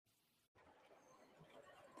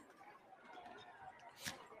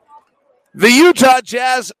The Utah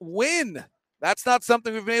Jazz win. That's not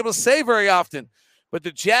something we've been able to say very often. But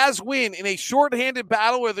the Jazz win in a shorthanded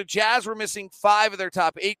battle where the Jazz were missing 5 of their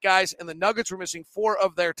top 8 guys and the Nuggets were missing 4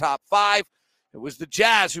 of their top 5. It was the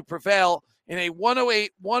Jazz who prevail in a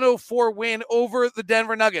 108-104 win over the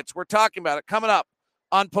Denver Nuggets. We're talking about it coming up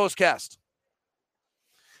on POSTCAST.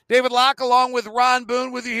 David Locke along with Ron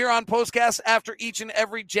Boone with you here on POSTCAST after each and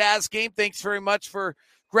every Jazz game. Thanks very much for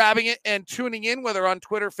grabbing it and tuning in, whether on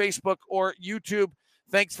Twitter, Facebook, or YouTube.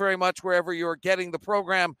 Thanks very much wherever you're getting the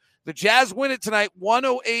program. The Jazz win it tonight,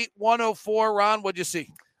 108-104. Ron, what'd you see?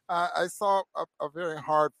 I saw a very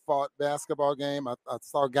hard-fought basketball game. I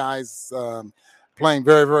saw guys playing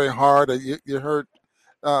very, very hard. You heard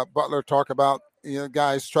Butler talk about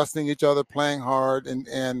guys trusting each other, playing hard,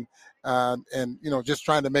 and just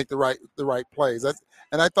trying to make the right plays.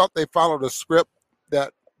 And I thought they followed a script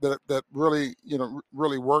that really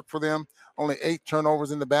really worked for them. Only 8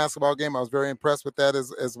 turnovers in the basketball game. I was very impressed with that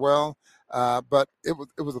as well. But it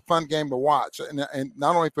was a fun game to watch, and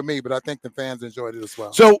not only for me, but I think the fans enjoyed it as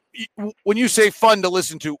well. So when you say fun to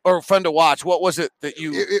listen to or fun to watch, what was it that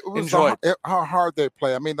you enjoyed? How hard they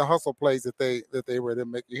play. I mean, the hustle plays that they were to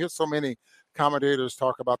make. You hear so many commentators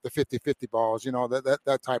talk about the 50-50 balls,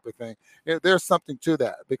 that type of thing. There's something to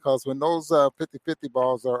that, because when those 50-50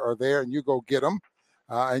 balls are there and you go get them,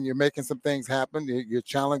 and you're making some things happen. You're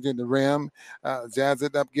challenging the rim. Jazz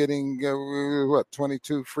ended up getting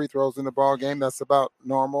 22 free throws in the ball game. That's about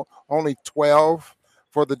normal. Only 12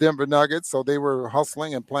 for the Denver Nuggets, so they were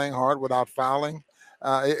hustling and playing hard without fouling.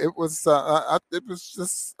 It was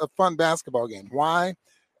just a fun basketball game. Why?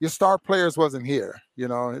 Your star players wasn't here,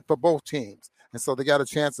 for both teams. And so they got a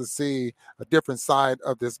chance to see a different side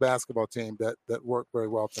of this basketball team that worked very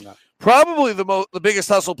well tonight. Probably the biggest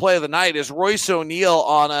hustle play of the night is Royce O'Neal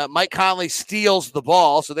on Mike Conley steals the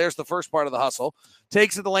ball. So there's the first part of the hustle.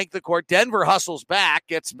 Takes it the length of the court. Denver hustles back,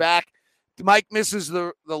 gets back. Mike misses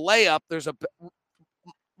the layup. There's a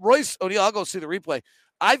Royce O'Neal. I'll go see the replay.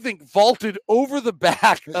 I think vaulted over the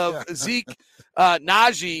back of Zeke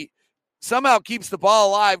Naji. Somehow keeps the ball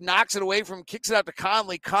alive, knocks it away from him, kicks it out to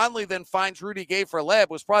Conley. Conley then finds Rudy Gay for a layup.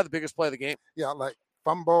 It was probably the biggest play of the game. Yeah, like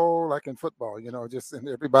fumble, like in football, just and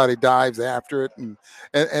everybody dives after it. And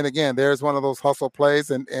again, there's one of those hustle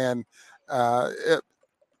plays. And other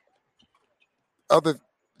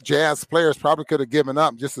Jazz players probably could have given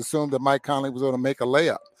up, just assumed that Mike Conley was going to make a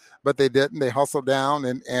layup. But they didn't. They hustled down,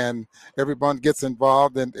 and everyone gets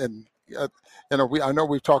involved. I know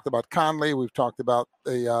we've talked about Conley. We've talked about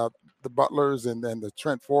the Butlers and then the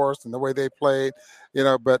Trent Forrest and the way they played,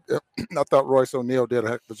 but I thought Royce O'Neal did a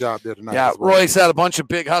heck of a job there tonight. Yeah, well. Royce had a bunch of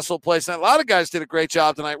big hustle plays tonight. A lot of guys did a great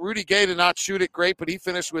job tonight. Rudy Gay did not shoot it great, but he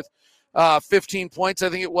finished with 15 points, I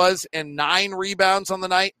think it was, and 9 rebounds on the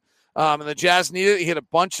night. And the Jazz needed it. He hit a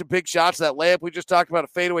bunch of big shots. That layup we just talked about, a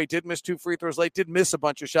fadeaway, did miss 2 free throws late, did miss a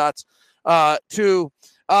bunch of shots. The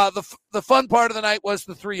fun part of the night was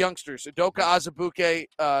the 3 youngsters. Udoka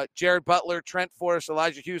Azibiuke, Jared Butler, Trent Forrest,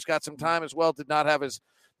 Elijah Hughes got some time as well. Did not have as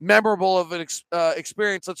memorable of an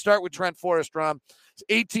experience. Let's start with Trent Forrest, Ron.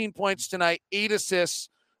 18 points tonight, 8 assists.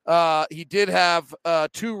 He did have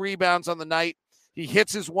 2 rebounds on the night. He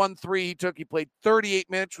hits his 1-3 he took. He played 38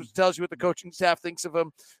 minutes, which tells you what the coaching staff thinks of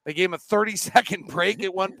him. They gave him a 30-second break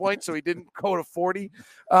at one point, so he didn't go to 40.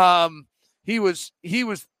 He was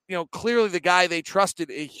clearly the guy they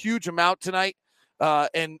trusted a huge amount tonight,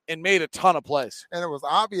 and made a ton of plays. And it was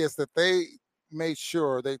obvious that they made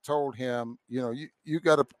sure they told him, you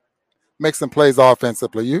got to make some plays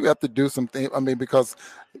offensively. You have to do some things. I mean, because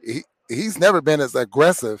he's never been as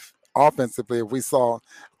aggressive offensively as we saw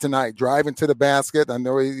tonight, driving to the basket. I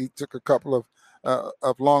know he took a couple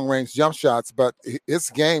of long-range jump shots, but his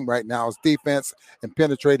game right now is defense and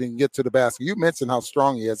penetrating and get to the basket. You mentioned how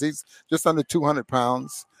strong he is. He's just under 200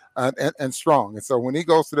 pounds. And strong. And so when he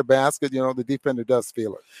goes to the basket, the defender does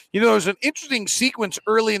feel it. There was an interesting sequence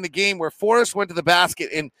early in the game where Forrest went to the basket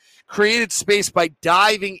and created space by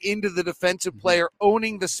diving into the defensive player,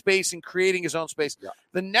 owning the space and creating his own space. Yeah.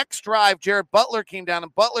 The next drive, Jared Butler came down,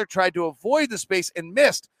 and Butler tried to avoid the space and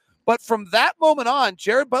missed. But from that moment on,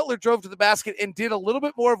 Jared Butler drove to the basket and did a little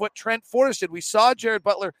bit more of what Trent Forrest did. We saw Jared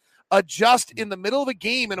Butler adjust in the middle of a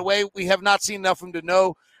game in a way we have not seen enough of him to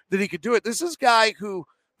know that he could do it. This is a guy who,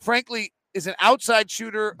 frankly, is an outside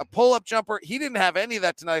shooter, a pull-up jumper. He didn't have any of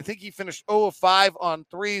that tonight. I think he finished 0 of 5 on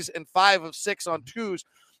threes and 5 of 6 on twos.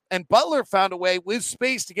 And Butler found a way with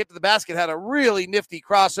space to get to the basket, had a really nifty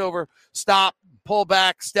crossover, stop, pull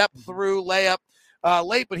back, step through, layup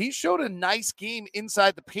late. But he showed a nice game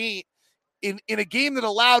inside the paint in a game that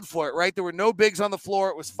allowed for it, right? There were no bigs on the floor.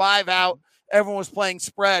 It was 5 out. Everyone was playing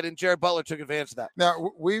spread, and Jared Butler took advantage of that. Now,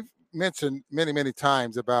 we've mentioned many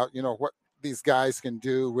times about, what these guys can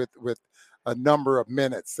do with a number of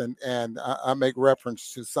minutes. And I make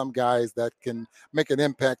reference to some guys that can make an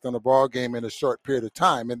impact on the ball game in a short period of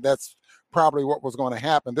time. And that's probably what was going to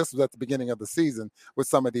happen. This was at the beginning of the season with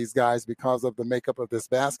some of these guys because of the makeup of this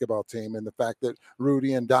basketball team and the fact that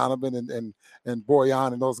Rudy and Donovan and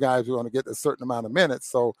Boyan and those guys were going to get a certain amount of minutes.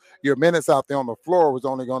 So your minutes out there on the floor was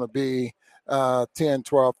only going to be 10,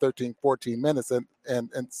 12, 13, 14 minutes. And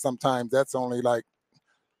sometimes that's only like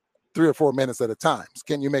 3 or 4 minutes at a time.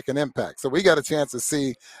 Can you make an impact? So we got a chance to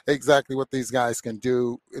see exactly what these guys can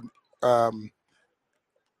do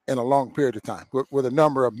in a long period of time with a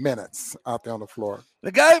number of minutes out there on the floor.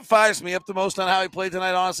 The guy that fires me up the most on how he played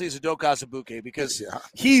tonight, honestly, is Udoka Azibiuke, because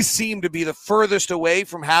he seemed to be the furthest away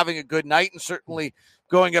from having a good night, and certainly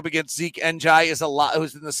going up against Zeke Njai is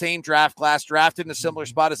who's in the same draft class, drafted in a similar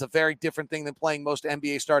spot, is a very different thing than playing most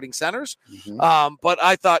NBA starting centers. But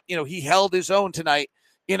I thought, he held his own tonight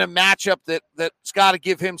in a matchup that's got to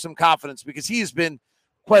give him some confidence, because he's been,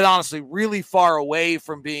 quite honestly, really far away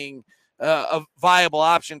from being a viable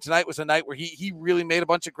option. Tonight was a night where he really made a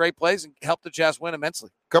bunch of great plays and helped the Jazz win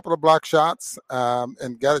immensely. A couple of block shots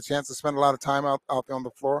and got a chance to spend a lot of time out there on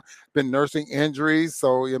the floor. Been nursing injuries,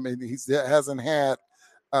 so he hasn't had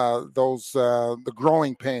those the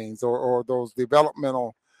growing pains or those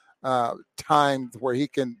developmental times where he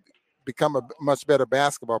can become a much better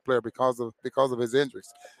basketball player because of his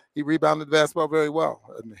injuries. He rebounded the basketball very well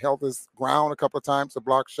and held his ground a couple of times to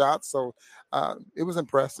block shots. So it was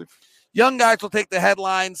impressive. Young guys will take the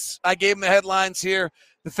headlines. I gave him the headlines here.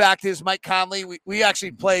 The fact is, Mike Conley, we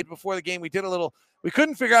actually played before the game. We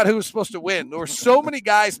couldn't figure out who was supposed to win. There were so many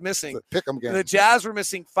guys missing. Pick 'em game. The Jazz were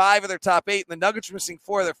missing 5 of their top 8, and the Nuggets were missing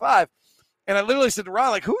 4 of their 5. And I literally said to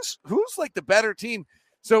Ron, like, who's like the better team?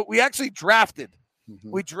 So we actually drafted.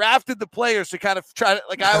 We drafted the players to kind of try to,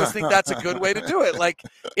 like, I always think that's a good way to do it. Like,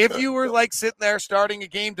 if you were like sitting there starting a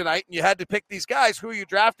game tonight and you had to pick these guys, who are you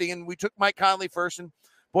drafting? And we took Mike Conley first and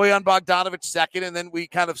Bojan Bogdanovic second, and then we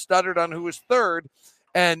kind of stuttered on who was third.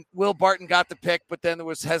 And Will Barton got the pick, but then there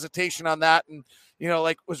was hesitation on that. And,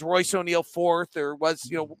 was Royce O'Neal fourth, or was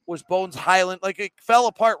Bones Highland? Like, it fell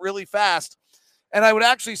apart really fast. And I would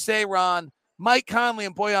actually say, Ron, Mike Conley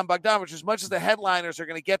and Bojan Bogdanovic, as much as the headliners are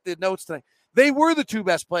going to get the notes tonight, they were the 2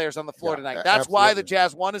 best players on the floor tonight. That's absolutely why the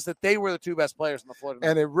Jazz won, is that they were the 2 best players on the floor tonight.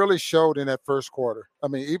 And it really showed in that first quarter. I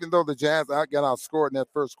mean, even though the Jazz got outscored in that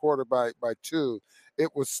first quarter by 2, it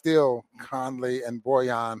was still Conley and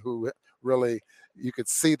Bojan who really, you could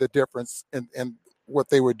see the difference in what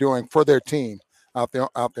they were doing for their team out there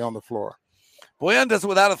on the floor. Bojan does it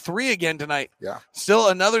without a 3 again tonight. Yeah. Still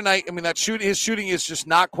another night. I mean, his shooting is just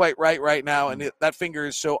not quite right now, and that finger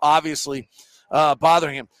is so obviously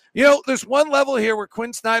bothering him. There's one level here where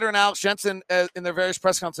Quinn Snyder and Alex Jensen in their various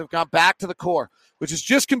press conferences have gone back to the core, which is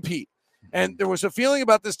just compete. And there was a feeling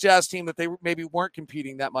about this Jazz team that they maybe weren't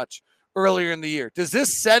competing that much earlier in the year. Does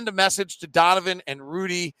this send a message to Donovan and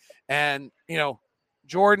Rudy and,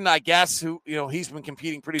 Jordan, I guess, who, he's been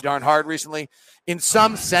competing pretty darn hard recently, in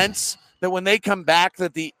some sense, that when they come back,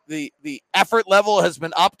 that the effort level has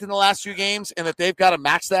been upped in the last few games and that they've got to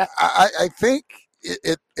match that? I think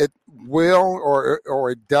it will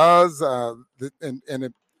or it does. And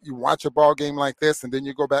if you watch a ball game like this and then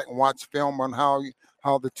you go back and watch film on how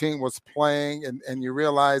the team was playing and you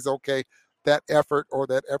realize, okay, that effort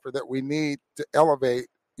that we need to elevate,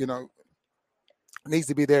 needs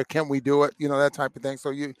to be there. Can we do it? That type of thing.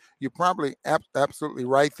 So you're probably absolutely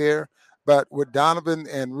right there. But with Donovan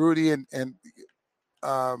and Rudy and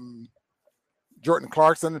Jordan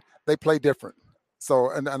Clarkson, they play different.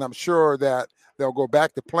 So, and I'm sure that they'll go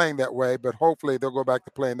back to playing that way, but hopefully they'll go back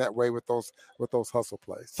to playing that way with those hustle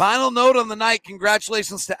plays. Final note on the night,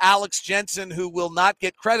 congratulations to Alex Jensen, who will not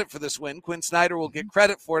get credit for this win. Quinn Snyder will get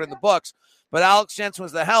credit for it in the books, but Alex Jensen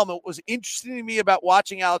was the helm. What was interesting to me about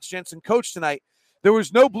watching Alex Jensen coach tonight, there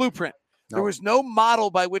was no blueprint. There was no model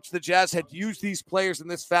by which the Jazz had used these players in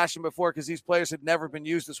this fashion before, because these players had never been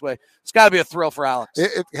used this way. It's got to be a thrill for Alex.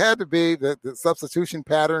 It had to be the substitution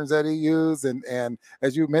patterns that he used. And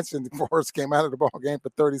as you mentioned, Forrest came out of the ball game for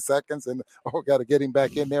 30 seconds and, got to get him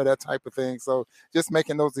back in there, that type of thing. So just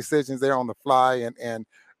making those decisions there on the fly and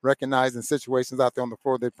recognizing situations out there on the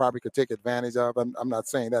floor they probably could take advantage of. I'm not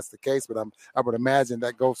saying that's the case, but I would imagine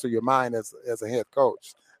that goes through your mind as a head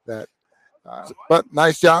coach. But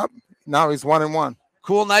nice job. Now he's 1-1.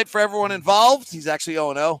 Cool night for everyone involved. He's actually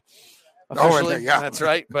 0-0. Officially. Yeah. That's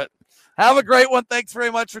right. But have a great one. Thanks very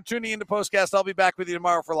much for tuning into POSTCAST. I'll be back with you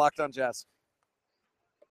tomorrow for Locked On Jazz.